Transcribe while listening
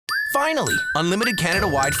Finally, unlimited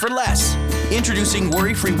Canada-wide for less. Introducing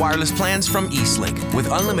worry-free wireless plans from Eastlink with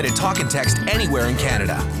unlimited talk and text anywhere in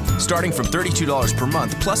Canada. Starting from $32 per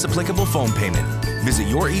month plus applicable phone payment. Visit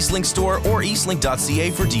your Eastlink store or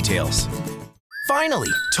eastlink.ca for details. Finally,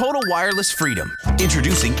 total wireless freedom.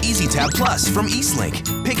 Introducing EasyTab Plus from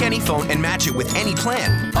Eastlink. Pick any phone and match it with any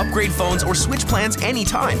plan. Upgrade phones or switch plans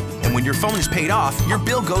anytime. And when your phone is paid off, your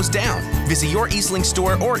bill goes down. Visit your Eastlink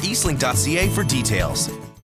store or eastlink.ca for details.